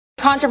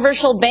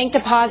Controversial bank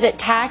deposit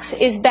tax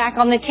is back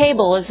on the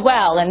table as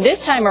well, and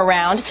this time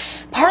around,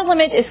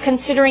 Parliament is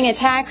considering a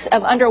tax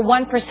of under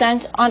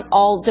 1% on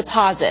all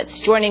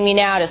deposits. Joining me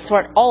now to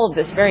sort all of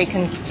this very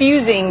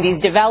confusing, these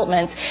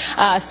developments,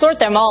 sort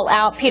them all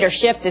out, Peter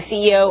Schiff, the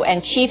CEO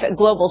and Chief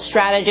Global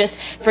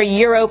Strategist for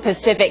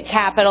Euro-Pacific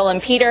Capital.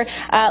 And Peter,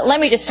 let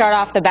me just start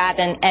off the bat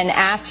and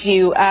ask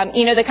you,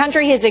 the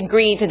country has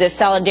agreed to this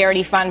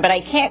Solidarity Fund, but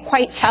I can't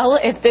quite tell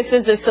if this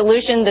is a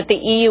solution that the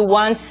EU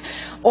wants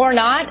or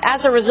not.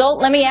 As a result,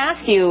 let me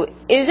ask you,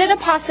 is it a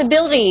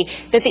possibility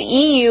that the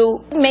EU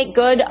make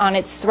good on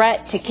its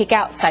threat to kick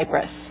out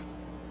Cyprus?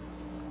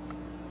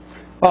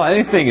 Well,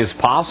 anything is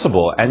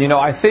possible. And,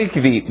 I think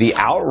the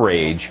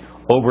outrage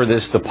over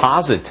this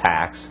deposit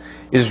tax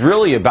is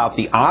really about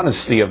the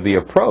honesty of the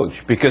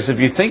approach. Because if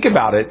you think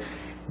about it,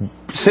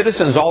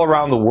 citizens all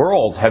around the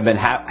world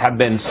have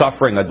been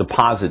suffering a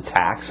deposit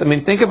tax. I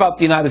mean, think about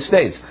the United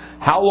States.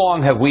 How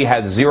long have we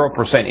had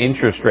 0%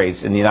 interest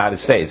rates in the United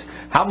States?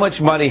 How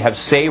much money have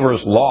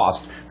savers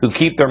lost who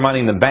keep their money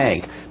in the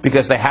bank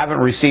because they haven't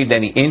received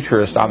any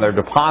interest on their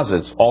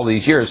deposits all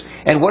these years?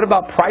 And what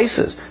about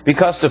prices?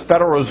 Because the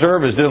Federal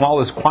Reserve is doing all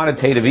this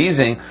quantitative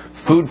easing,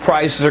 food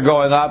prices are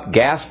going up,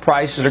 gas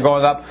prices are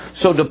going up,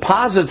 so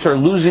deposits are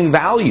losing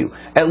value.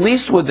 At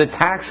least with the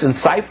tax in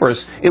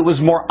Cyprus, it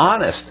was more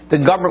honest. The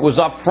government was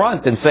up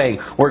front and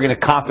saying, we're going to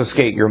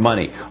confiscate your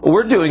money.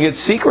 We're doing it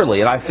secretly,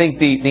 and I think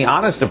the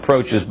honest approach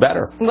is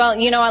better. Well,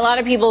 a lot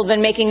of people have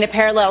been making the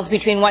parallels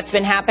between what's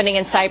been happening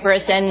in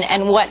Cyprus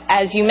and what,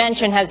 as you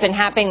mentioned, has been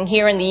happening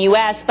here in the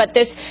U.S. But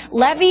this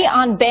levy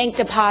on bank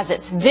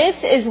deposits,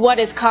 this is what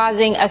is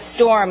causing a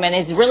storm and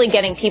is really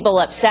getting people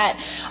upset.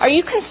 Are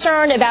you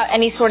concerned about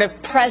any sort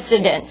of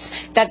precedents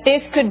that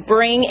this could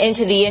bring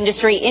into the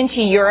industry,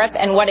 into Europe,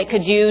 and what it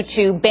could do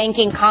to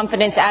banking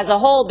confidence as a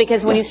whole?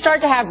 Because when you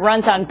start to have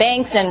runs on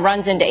banks and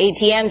runs into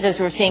ATMs, as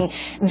we're seeing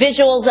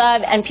visuals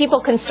of, and people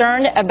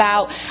concerned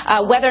about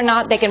whether or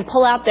not they can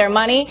pull out their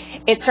money,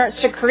 it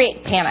starts to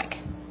create panic.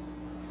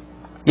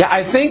 Yeah,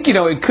 I think,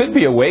 it could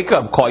be a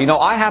wake-up call.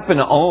 I happen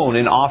to own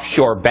an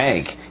offshore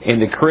bank in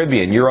the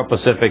Caribbean,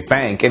 Euro-Pacific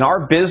Bank, and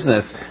our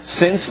business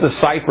since the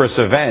Cyprus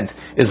event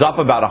is up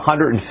about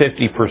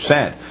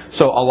 150%.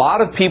 So a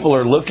lot of people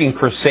are looking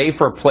for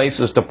safer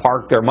places to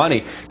park their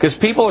money because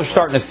people are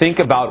starting to think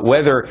about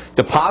whether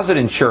deposit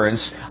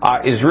insurance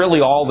is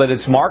really all that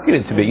it's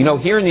marketed to be.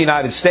 Here in the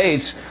United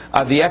States,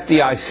 the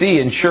FDIC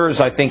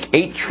insures, I think,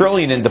 $8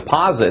 trillion in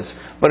deposits,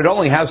 but it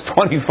only has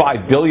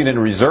 $25 billion in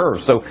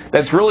reserves. So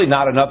that's really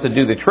not enough to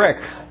do the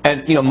trick.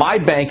 And, my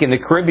bank in the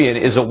Caribbean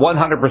is a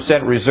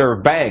 100%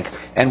 reserve bank,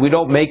 and we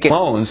don't make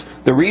loans.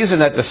 The reason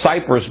that the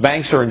Cyprus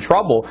banks are in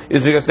trouble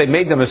is because they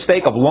made the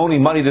mistake of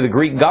loaning money to the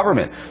Greek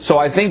government. So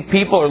I think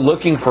people are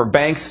looking for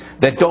banks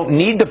that don't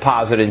need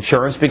deposit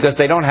insurance because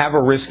they don't have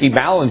a risky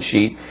balance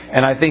sheet,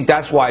 and I think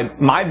that's why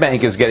my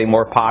bank is getting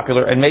more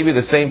popular, and maybe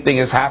the same thing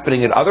is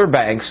happening at other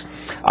banks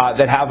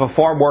that have a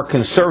far more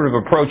conservative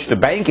approach to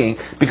banking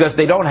because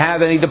they don't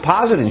have any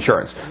deposit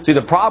insurance. See,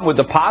 the problem with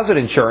deposit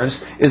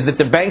insurance is that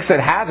the banks that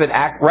have it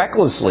act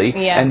recklessly,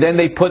 and then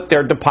they put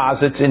their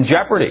deposits in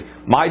jeopardy.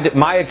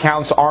 My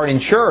accounts aren't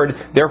insured,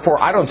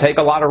 therefore I don't take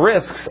a lot of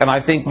risks, and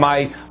I think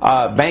my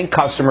bank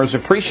customers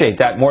appreciate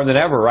that more than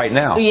ever right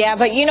now. Yeah,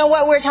 but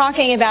what we're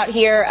talking about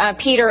here,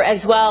 Peter,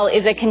 as well,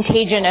 is a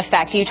contagion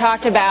effect. You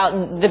talked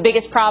about the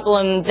biggest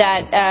problem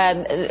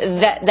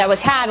that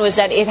was had was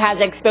that it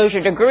has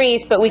exposure to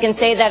Greece, but we can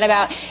say that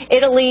about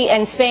Italy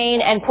and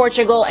Spain and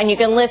Portugal, and you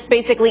can list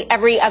basically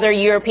every other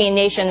European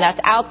nation that's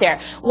out there.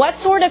 What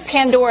sort of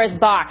Pandora's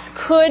box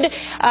could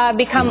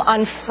become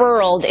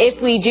unfurled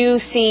if we do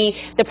see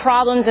the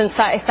problems in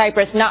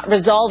Cyprus not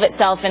resolve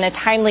itself in a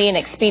timely and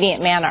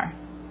expedient manner?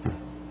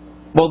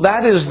 Well,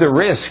 that is the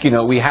risk.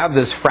 We have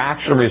this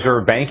fractional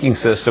reserve banking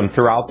system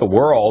throughout the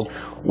world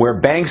where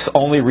banks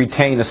only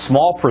retain a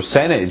small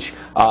percentage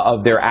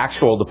of their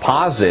actual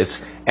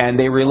deposits, and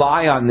they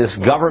rely on this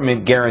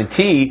government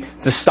guarantee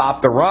to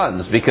stop the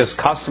runs because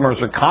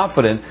customers are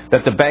confident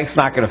that the bank's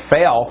not going to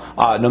fail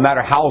no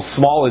matter how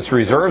small its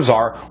reserves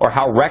are or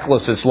how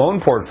reckless its loan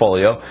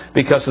portfolio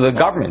because of the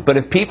government. But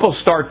if people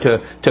start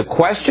to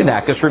question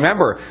that, because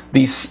remember,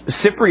 these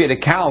Cypriot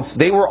accounts,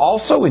 they were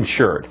also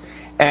insured.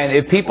 And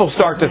if people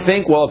start to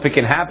think, well, if it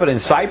can happen in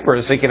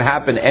Cyprus, it can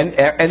happen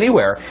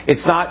anywhere.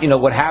 It's not,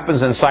 what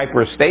happens in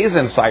Cyprus stays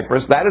in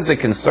Cyprus. That is the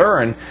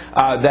concern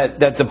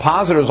that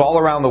depositors all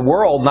around the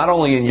world, not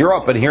only in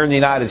Europe but here in the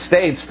United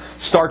States,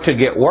 start to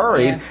get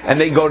worried, and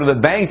they go to the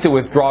bank to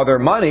withdraw their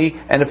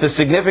money. And if a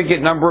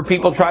significant number of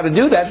people try to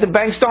do that, the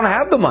banks don't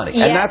have the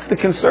money, and that's the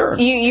concern.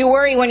 You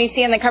worry when you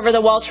see on the cover of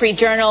the Wall Street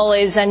Journal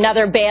is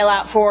another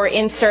bailout for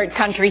insert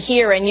country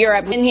here in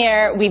Europe. In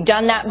here, we've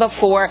done that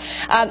before.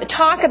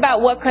 Talk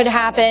about what could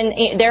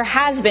happen. There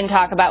has been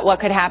talk about what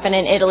could happen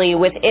in Italy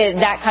with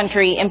that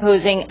country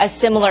imposing a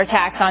similar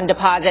tax on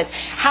deposits.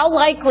 How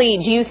likely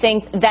do you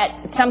think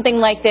that something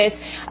like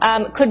this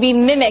could be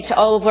mimicked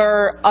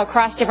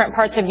across different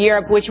parts of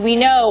Europe, which we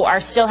know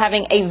are still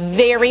having a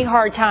very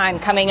hard time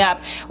coming up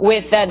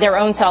with their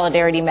own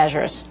solidarity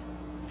measures?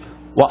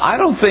 Well, I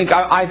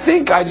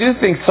do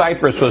think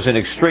Cyprus was an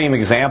extreme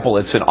example.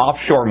 It's an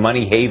offshore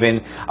money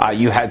haven.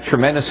 You had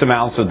tremendous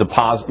amounts of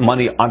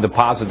money on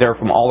deposit there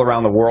from all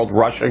around the world,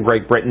 Russia,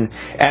 Great Britain,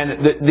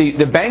 and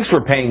the banks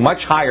were paying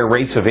much higher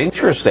rates of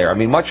interest there. I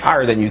mean, much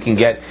higher than you can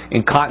get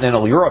in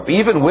continental Europe.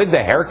 Even with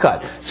the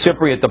haircut,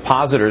 Cypriot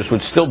depositors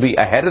would still be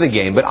ahead of the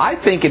game. But I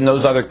think in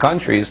those other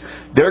countries,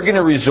 they're going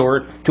to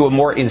resort to a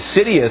more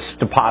insidious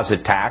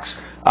deposit tax.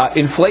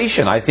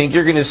 Inflation. I think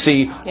you're going to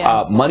see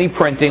money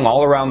printing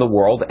all around the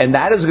world, and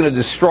that is going to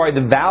destroy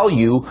the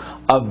value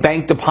of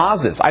bank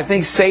deposits. I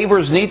think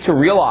savers need to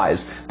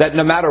realize that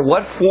no matter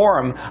what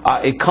form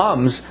it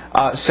comes,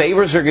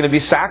 savers are going to be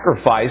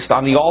sacrificed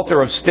on the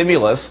altar of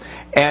stimulus,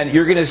 and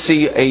you're going to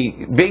see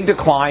a big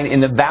decline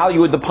in the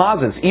value of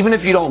deposits, even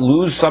if you don't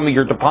lose some of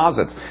your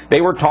deposits.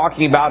 They were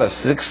talking about a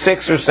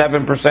 6 or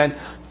 7%,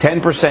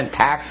 10%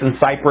 tax in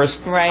Cyprus.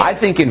 Right. I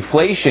think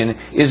inflation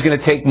is going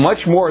to take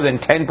much more than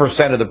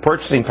 10% of the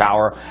purchasing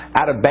power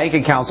out of bank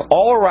accounts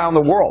all around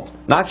the world,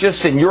 not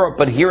just in Europe,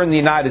 but here in the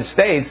United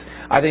States.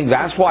 I think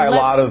that's why a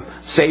lot of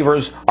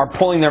savers are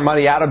pulling their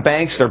money out of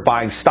banks. They're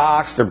buying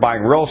stocks, they're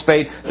buying real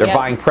estate, they're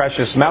buying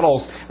precious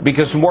metals,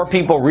 because more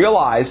people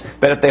realize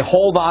that if they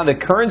hold on to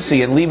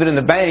currency and leave it in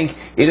the bank,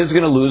 it is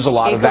going to lose a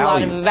lot of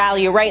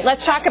value. Right.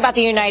 Let's talk about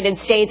the United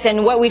States.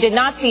 And what we did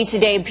not see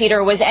today,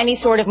 Peter, was any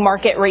sort of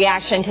market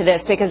reaction to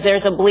this, because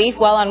there's a belief,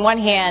 well, on one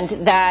hand,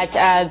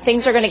 that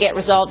things are going to get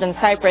resolved in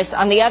Cyprus.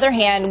 On the other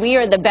hand, we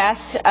are the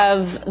best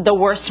of the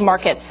worst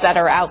markets that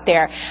are out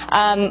there.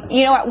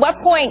 At what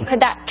point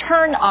could that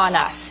turn on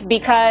us?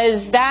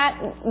 Because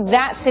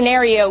that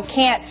scenario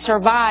can't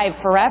survive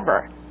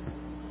forever.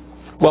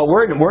 Well,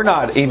 we're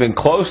not even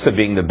close to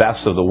being the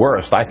best of the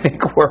worst. I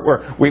think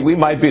we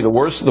might be the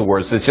worst of the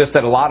worst. It's just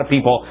that a lot of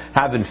people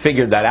haven't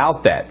figured that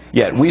out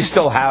yet. We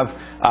still have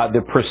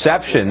the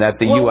perception that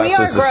the U.S.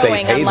 is a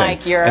safe haven,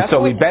 and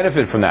so we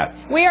benefit from that.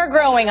 We are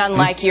growing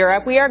unlike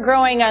Europe. We are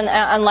growing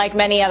unlike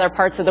many other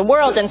parts of the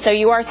world, and so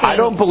you are seeing. I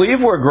don't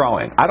believe we're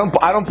growing. I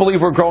don't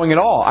believe we're growing at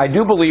all. I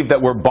do believe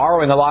that we're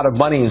borrowing a lot of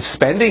money and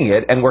spending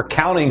it, and we're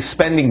counting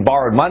spending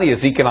borrowed money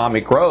as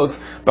economic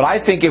growth. But I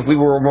think if we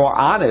were more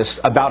honest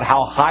about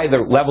how high the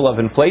level of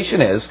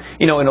inflation is,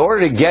 in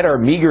order to get our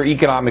meager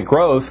economic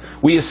growth,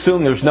 we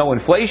assume there's no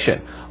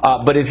inflation.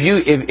 But if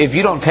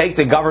you don't take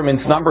the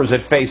government's numbers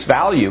at face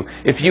value,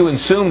 if you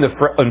assume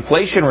the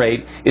inflation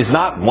rate is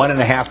not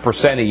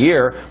 1.5% a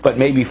year, but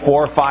maybe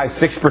 4, 5,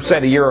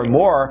 6% a year or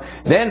more,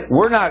 then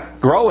we're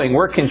not growing,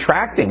 we're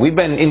contracting. We've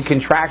been in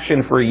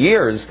contraction for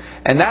years,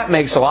 and that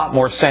makes a lot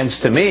more sense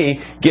to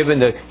me, given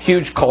the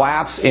huge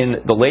collapse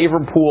in the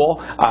labor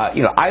pool.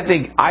 I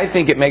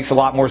think it makes a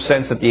lot more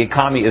sense that the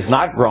economy is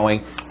not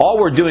growing. All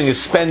we're doing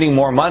is spending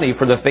more money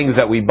for the things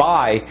that we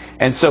buy,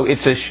 and so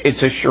it's a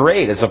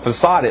charade, it's a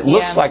facade. It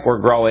looks like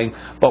we're growing,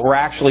 but we're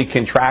actually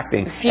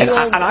contracting. And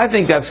I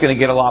think that's going to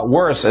get a lot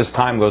worse as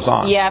time goes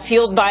on. Yeah,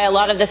 fueled by a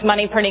lot of this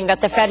money printing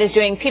that the Fed is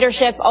doing. Peter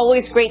Schiff,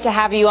 always great to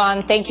have you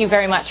on. Thank you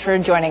very much for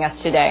joining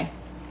us today.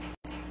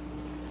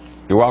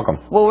 You're welcome.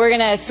 Well, we're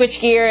going to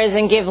switch gears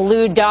and give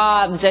Lou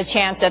Dobbs a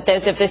chance at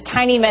this. If this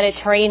tiny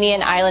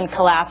Mediterranean island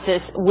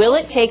collapses, will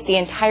it take the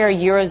entire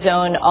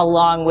Eurozone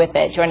along with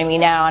it? Joining me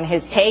now on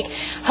his take,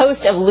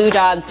 host of Lou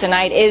Dobbs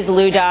Tonight is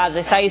Lou Dobbs.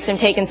 I saw you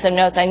taking some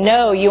notes. I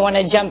know you want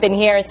to jump in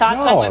here.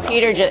 Thoughts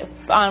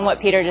on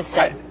what Peter just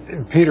said?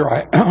 Peter,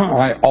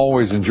 I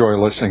always enjoy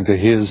listening to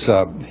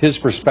his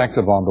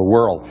perspective on the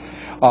world.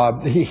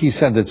 He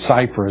said that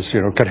Cyprus,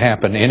 could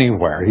happen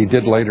anywhere. He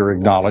did later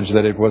acknowledge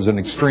that it was an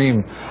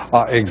extreme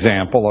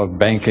example of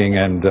banking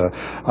and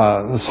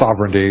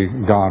sovereignty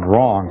gone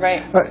wrong.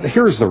 Right.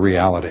 Here's the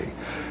reality.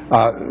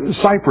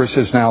 Cyprus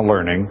is now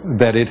learning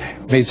that it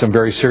made some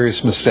very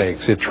serious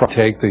mistakes. It tried to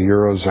take the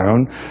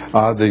Eurozone,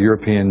 the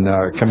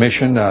European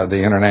Commission,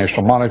 the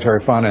International Monetary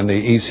Fund, and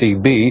the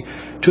ECB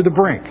to the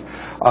brink.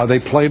 They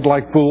played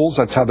like fools.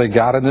 That's how they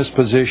got in this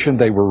position.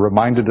 They were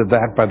reminded of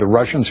that by the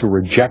Russians, who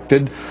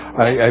rejected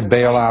a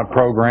bailout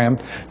program.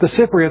 The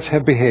Cypriots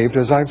have behaved,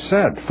 as I've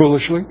said,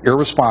 foolishly,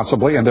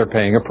 irresponsibly, and they're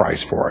paying a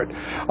price for it.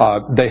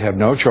 They have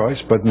no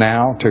choice but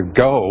now to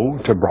go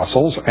to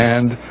Brussels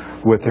and,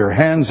 with their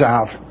hands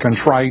out,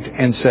 contrite,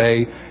 and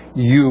say,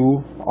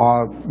 you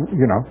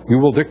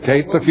will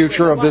dictate the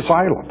future of this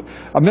island.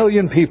 1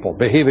 million people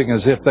behaving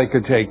as if they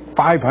could take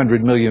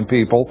 500 million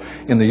people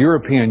in the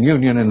European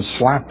Union and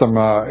slap them,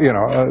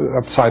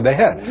 upside the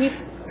head.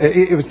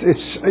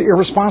 It's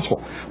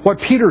irresponsible. What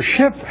Peter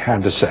Schiff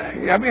had to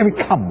say, I mean,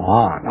 come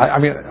on.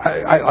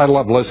 I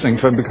love listening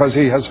to him because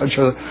he has such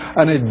an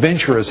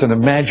adventurous and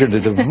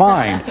imaginative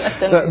mind.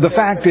 The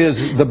fact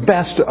is, the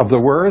best of the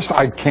worst,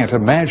 I can't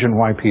imagine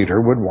why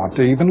Peter would want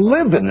to even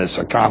live in this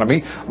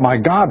economy. My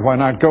God, why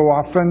not go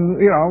off and,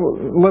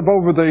 live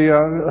over the,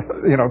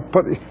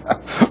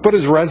 put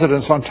his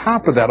residence on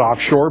top of that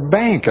offshore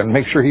bank and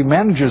make sure he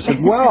manages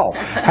it well.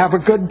 Have a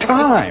good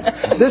time.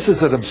 This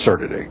is an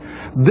absurdity.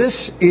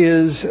 This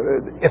is,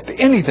 if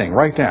anything,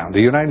 right now,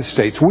 the United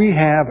States, we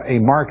have a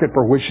market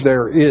for which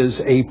there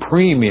is a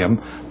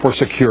premium for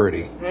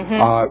security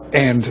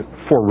and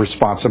for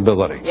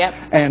responsibility. Yep.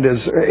 And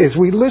as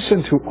we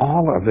listen to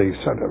all of these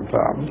sort of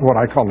what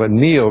I call the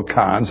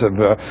neocons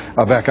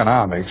of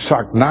economics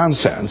talk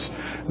nonsense,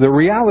 the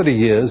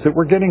reality is that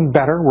we're getting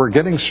better, we're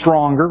getting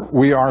stronger,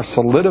 we are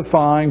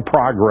solidifying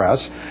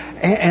progress,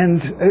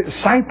 and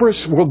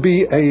Cyprus won't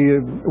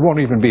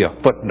even be a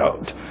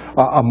footnote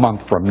a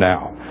month from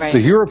now. Right. The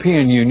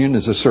European Union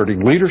is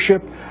asserting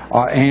leadership,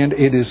 and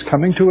it is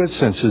coming to its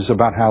senses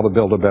about how to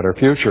build a better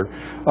future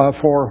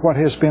for what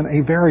has been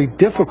a very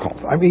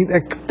difficult. I mean,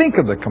 think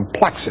of the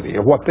complexity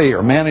of what they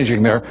are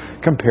managing there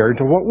compared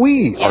to what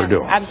we are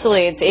doing.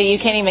 Absolutely. You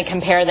can't even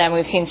compare them.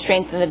 We've seen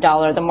strength in the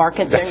dollar. The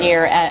markets are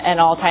near an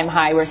all-time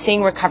high. We're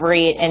seeing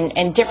recovery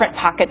in different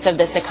pockets of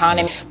this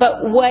economy.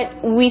 But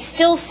what we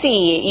still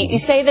see, you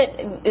say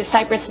that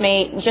Cyprus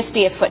may just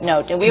be a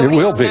footnote, and we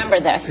will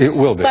remember this. It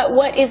will be. But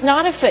what is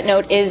not a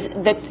footnote is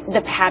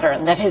the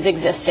pattern that has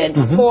existed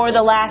for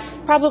the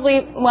last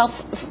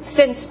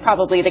since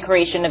probably the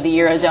creation of the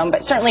Eurozone,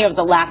 but certainly over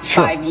the last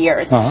 5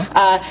 years.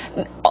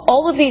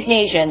 All of these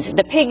nations,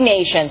 the pig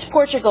nations,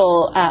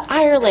 Portugal,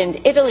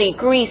 Ireland, Italy,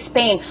 Greece,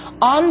 Spain,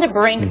 on the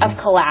brink of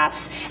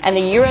collapse, and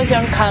the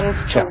Eurozone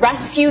comes to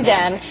rescue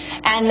them,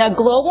 and the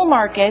global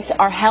markets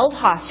are held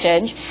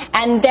hostage,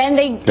 and then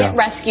they get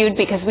rescued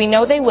because we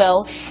know they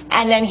will,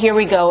 and then here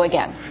we go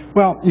again.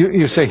 Well,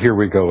 you say here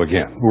we go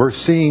again. We're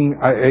seeing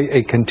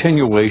a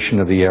continuation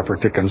of the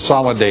effort to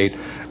consolidate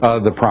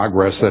the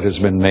progress that has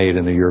been made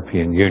in the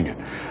European Union.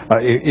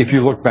 If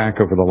you look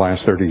back over the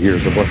last 30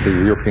 years of what the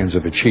Europeans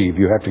have achieved,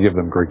 you have to give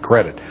them great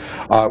credit.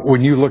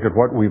 When you look at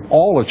what we've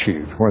all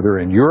achieved, whether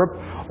in Europe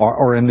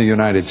or in the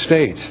United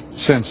States,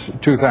 since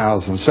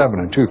 2007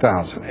 and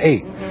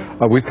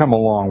 2008, we've come a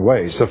long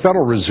ways. The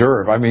Federal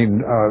Reserve, I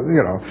mean,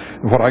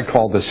 what I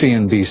call the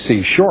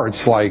CNBC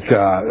shorts, like,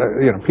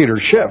 Peter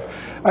Schiff,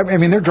 I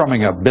mean, they're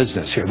drumming up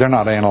business here. They're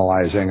not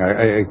analyzing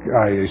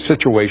a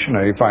situation,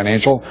 a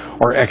financial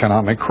or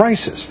economic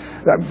crisis.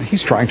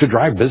 He's trying to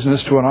drive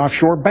business to an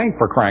offshore bank,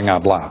 for crying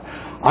out loud.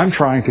 I'm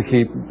trying to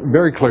keep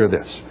very clear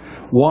this.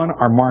 One,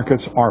 our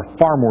markets are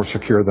far more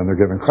secure than they're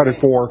given credit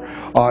for,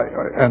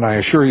 and I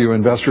assure you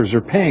investors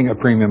are paying a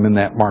premium in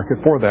that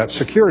market for that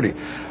security.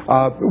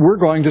 We're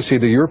going to see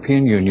the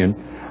European Union,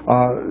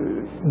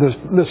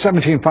 the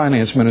 17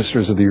 finance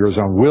ministers of the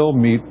Eurozone will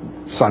meet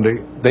Sunday.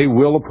 They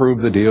will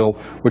approve the deal,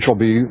 which will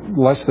be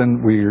less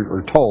than, we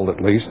are told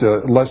at least,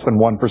 less than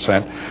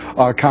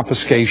 1%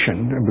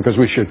 confiscation, because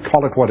we should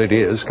call it what it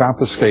is,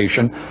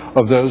 confiscation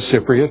of those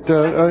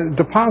Cypriot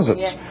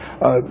deposits.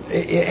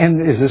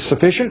 And is this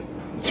sufficient?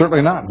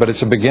 Certainly not, but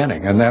it's a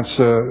beginning, and that's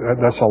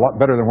a lot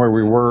better than where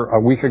we were a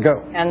week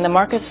ago. And the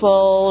markets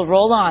will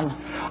roll on.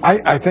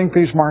 I think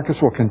these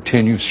markets will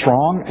continue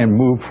strong and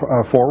move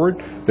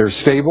forward. They're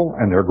stable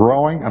and they're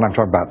growing, and I'm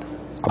talking about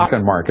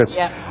American markets.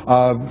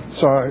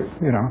 So,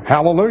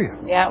 hallelujah.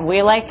 Yeah,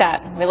 we like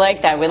that. We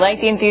like that. We like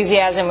the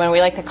enthusiasm and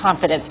we like the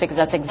confidence, because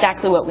that's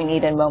exactly what we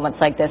need in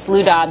moments like this.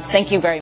 Lou Dobbs, thank you very much.